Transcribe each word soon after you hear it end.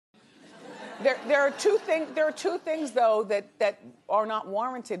There are two things though that are not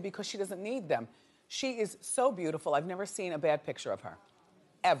warranted because she doesn't need them. She is so beautiful. I've never seen a bad picture of her,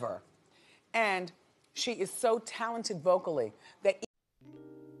 ever, and she is so talented vocally that.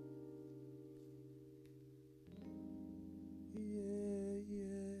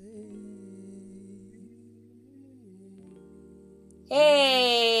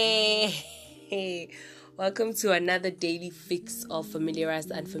 Hey, welcome to another daily fix of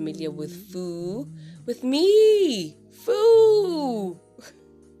Familiarized and Unfamiliar with Fu, with me, Fu.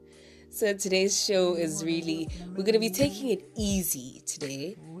 So today's show is we're going to be taking it easy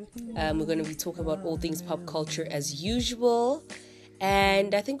today. We're going to be talking about all things pop culture as usual.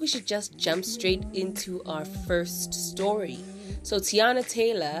 And I think we should just jump straight into our first story. So Teyana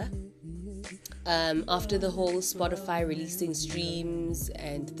Taylor, after the whole Spotify releasing streams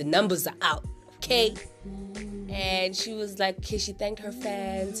and the numbers are out, okay? And she was like, okay, she thanked her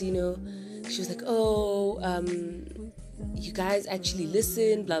fans, you know. She was like, you guys actually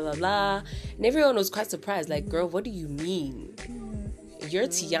listen, blah, blah, blah. And everyone was quite surprised, like, girl, what do you mean? You're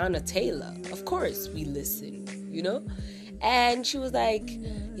Teyana Taylor. Of course we listen, you know? And she was like,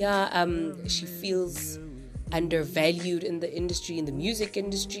 she feels undervalued in the industry, in the music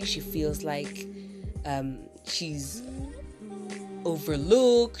industry. She feels like she's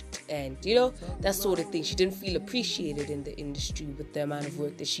overlooked and, you know, that sort of thing. She didn't feel appreciated in the industry with the amount of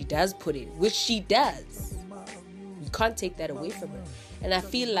work that she does put in, which she does. You can't take that away from her. And I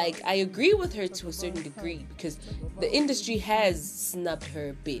feel like I agree with her to a certain degree because the industry has snubbed her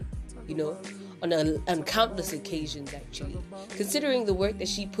a bit, you know, on countless occasions actually. Considering the work that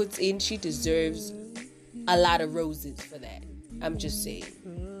she puts in, she deserves a lot of roses for that. I'm just saying.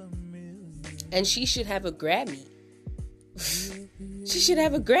 And she should have a Grammy. She should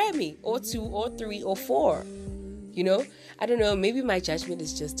have a Grammy or 2 or 3 or 4. You know? I don't know. Maybe my judgment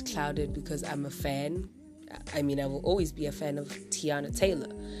is just clouded because I'm a fan. I mean, I will always be a fan of Teyana Taylor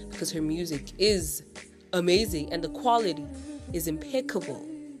because her music is amazing and the quality is impeccable,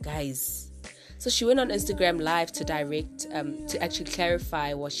 guys. So she went on Instagram Live to to actually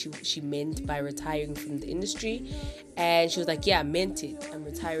clarify what she meant by retiring from the industry. And she was like, yeah, I meant it. I'm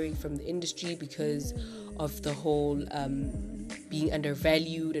retiring from the industry because of the whole being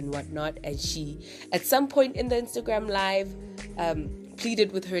undervalued and whatnot. And she, at some point in the Instagram Live,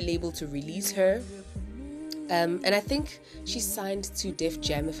 pleaded with her label to release her. And I think she signed to Def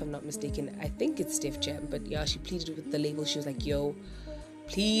Jam, if I'm not mistaken. I think it's Def Jam. But yeah, she pleaded with the label. She was like, yo,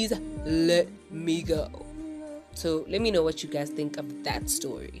 please let me go. So let me know what you guys think of that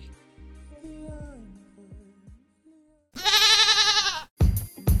story.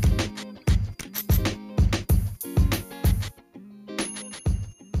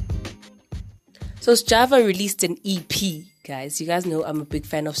 So Sjava released an EP, guys. You guys know I'm a big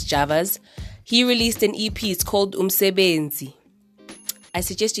fan of Sjava's. He released an EP. It's called Umsebenzi. I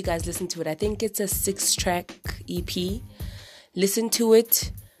suggest you guys listen to it. I think it's a 6-track EP. Listen to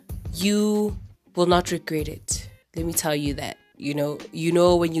it. You will not regret it. Let me tell you that. You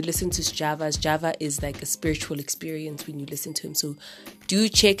know when you listen to Sjava is like a spiritual experience when you listen to him. So do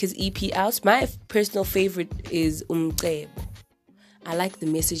check his EP out. My personal favorite is Umcebo. I like the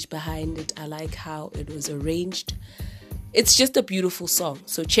message behind it. I like how it was arranged. It's just a beautiful song.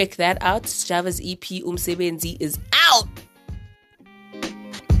 So check that out. Sjava's EP Umsebenzi is out.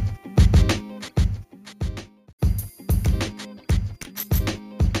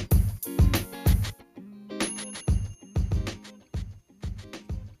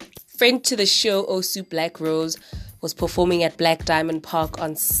 Friend to the show, Osu Black Rose, was performing at Black Diamond Park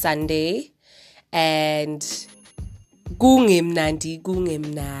on Sunday. And Gungemnandi.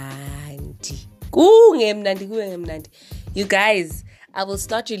 You guys, I will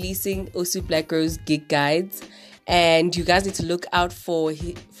start releasing Osu Black Rose gig guides. And you guys need to look out for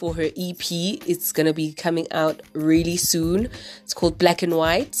her EP. It's going to be coming out really soon. It's called Black and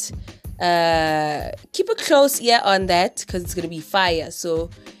White. Keep a close ear on that because it's going to be fire. So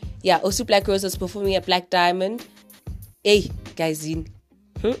yeah, Osu Black Rose was performing at Black Diamond. Hey, guys,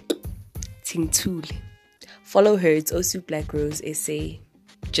 Tingtule. Follow her. It's Osu Black Rose SA.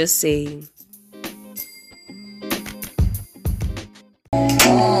 Just saying.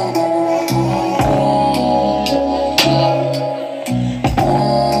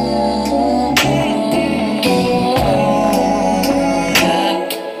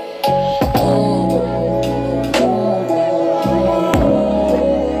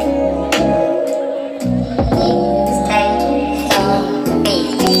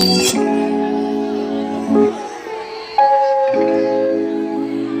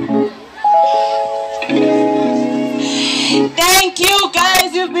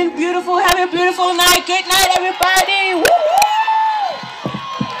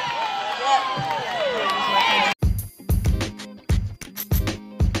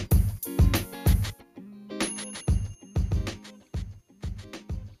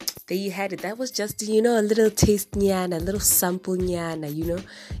 there you had it. That was just, a little taste nyana, a little sample nyana,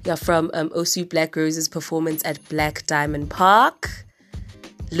 Yeah, from Osu Black Rose's performance at Black Diamond Park.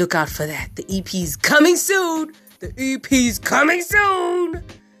 Look out for that. The EP's coming soon.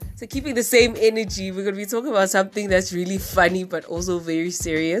 So keeping the same energy, we're going to be talking about something that's really funny but also very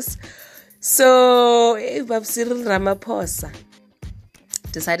serious. So, Cyril Ramaphosa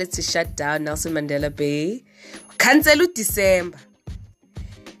decided to shut down Nelson Mandela Bay. Cancel December.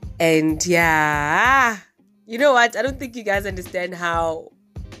 And yeah, you know what? I don't think you guys understand how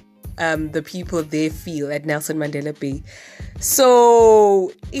the people there feel at Nelson Mandela Bay.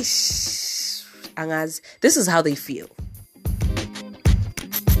 So, Angaz, this is how they feel.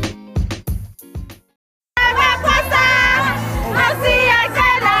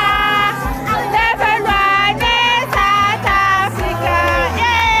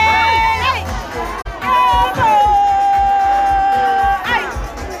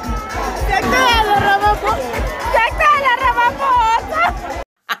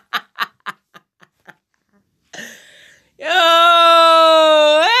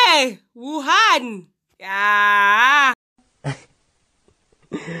 Yeah.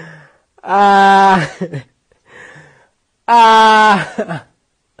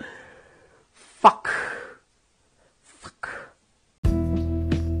 Fuck.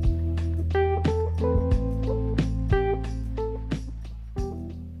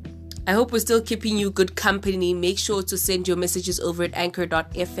 I hope we're still keeping you good company. Make sure to send your messages over at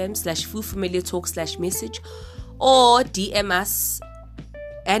anchor.fm/FuFamiliaTalk/message or DM us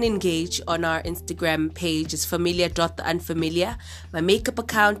and engage on our Instagram page. It's familiar.theunfamiliar. My makeup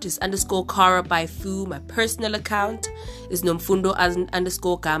account is _Kara by Fu. My personal account is Nomfundo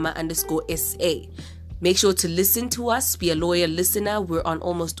 _Gama_SA. Make sure to listen to us. Be a loyal listener. We're on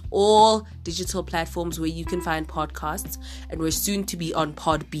almost all digital platforms where you can find podcasts, and we're soon to be on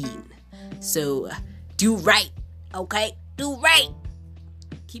Podbean. So do right, okay? Do right.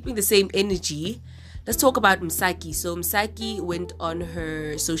 Keeping the same energy. Let's talk about Msaki. So Msaki went on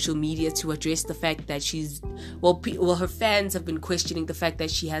her social media to address the fact that her fans have been questioning the fact that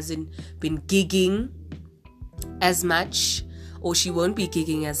she hasn't been gigging as much, or she won't be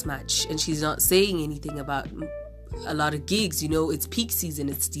gigging as much, and she's not saying anything about a lot of gigs. It's peak season,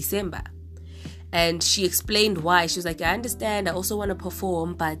 it's December. And she explained why. She was like, I understand, I also want to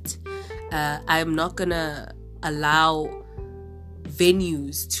perform, but I'm not gonna allow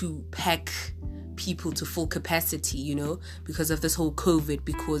venues to pack people to full capacity, because of this whole COVID,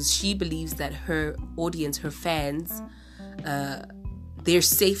 because she believes that her audience, her fans, their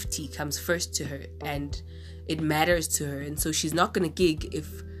safety comes first to her and it matters to her. And so she's not going to gig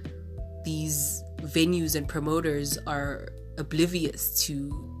if these venues and promoters are oblivious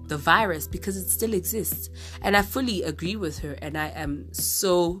to the virus, because it still exists. And I fully agree with her, and I am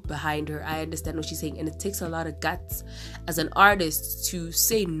so behind her. I understand what she's saying, and it takes a lot of guts as an artist to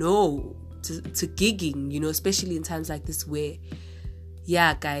say no to gigging, especially in times like this where,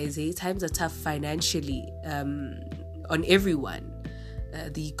 yeah, guys, times are tough financially on everyone.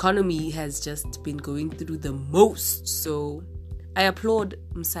 The economy has just been going through the most. So I applaud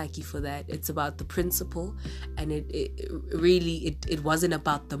Msaki for that. It's about the principle, and it really wasn't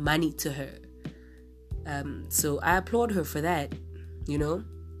about the money to her. So I applaud her for that,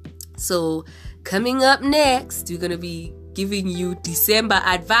 So coming up next, we're going to be giving you December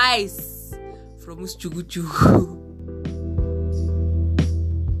advice from Usjugujugu.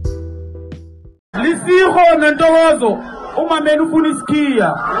 Lisiho nentokozo umameli ufuna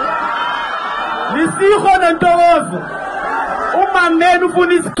isikia. Lisiho nentokozo umameli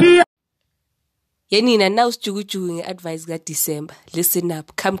ufuna isikia. Yenina, now Usjugujugu advice got December. Listen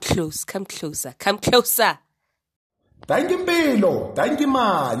up, come closer. Danki impilo, danki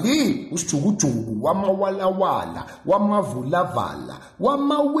imali, usijugujugu, wamawalawala, wamavulavala,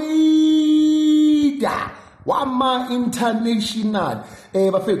 wamawida, wama-international.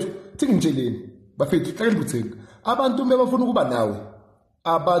 Bafethu, thingintsheleni, bafethu, hlakeni kuthini. Abantu bebafuna ukuba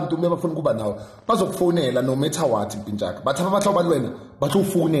nawe, bazokufonela no matter what mpintshaka. Bathi ababatha balwena,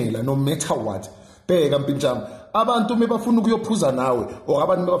 bazokufonela no matter what. Bheka mpintshaka, abantu bebafuna ukuyophuza nawe, or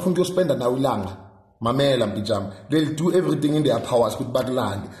abantu bebafuna ukuyospenda nawe ilanga. Mamela mpijama, they'll do everything in their powers ukuthi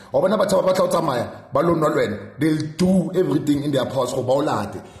bakulande. Wabona bathi abathatha utsamaya balonwalweni, they'll do everything in their powers ngoba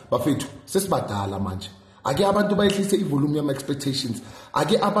ulade. Bafethu sesibadala manje. Ake abantu bayehlise ivolume yama expectations.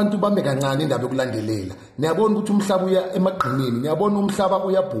 Ake abantu bame kancane indaba yokulandelela. Niyabona ukuthi umhlaba uya emagqinini, niyabona umhlaba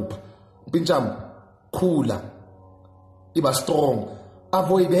uyabhupha. Mpintshama, khula. Iba strong.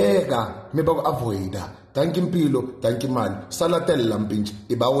 Avoideka, meba ku avoida. Danki impilo, danki imali. Salatella mpintshi,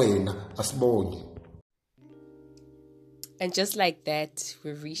 iba wena asibonge. And just like that,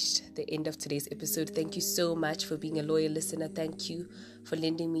 we've reached the end of today's episode. Thank you so much for being a loyal listener. Thank you for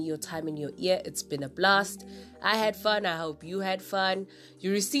lending me your time and your ear. It's been a blast. I had fun. I hope you had fun.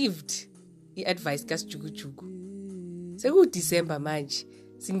 You received the advice. Seku December manje.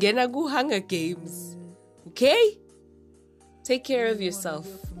 Singena ku Hunger Games. Okay? Take care of yourself.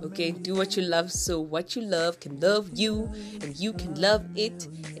 Okay? Do what you love so what you love can love you, and you can love it,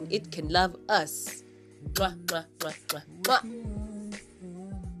 and it can love us. Mwah, mwah, mwah, mwah, mwah.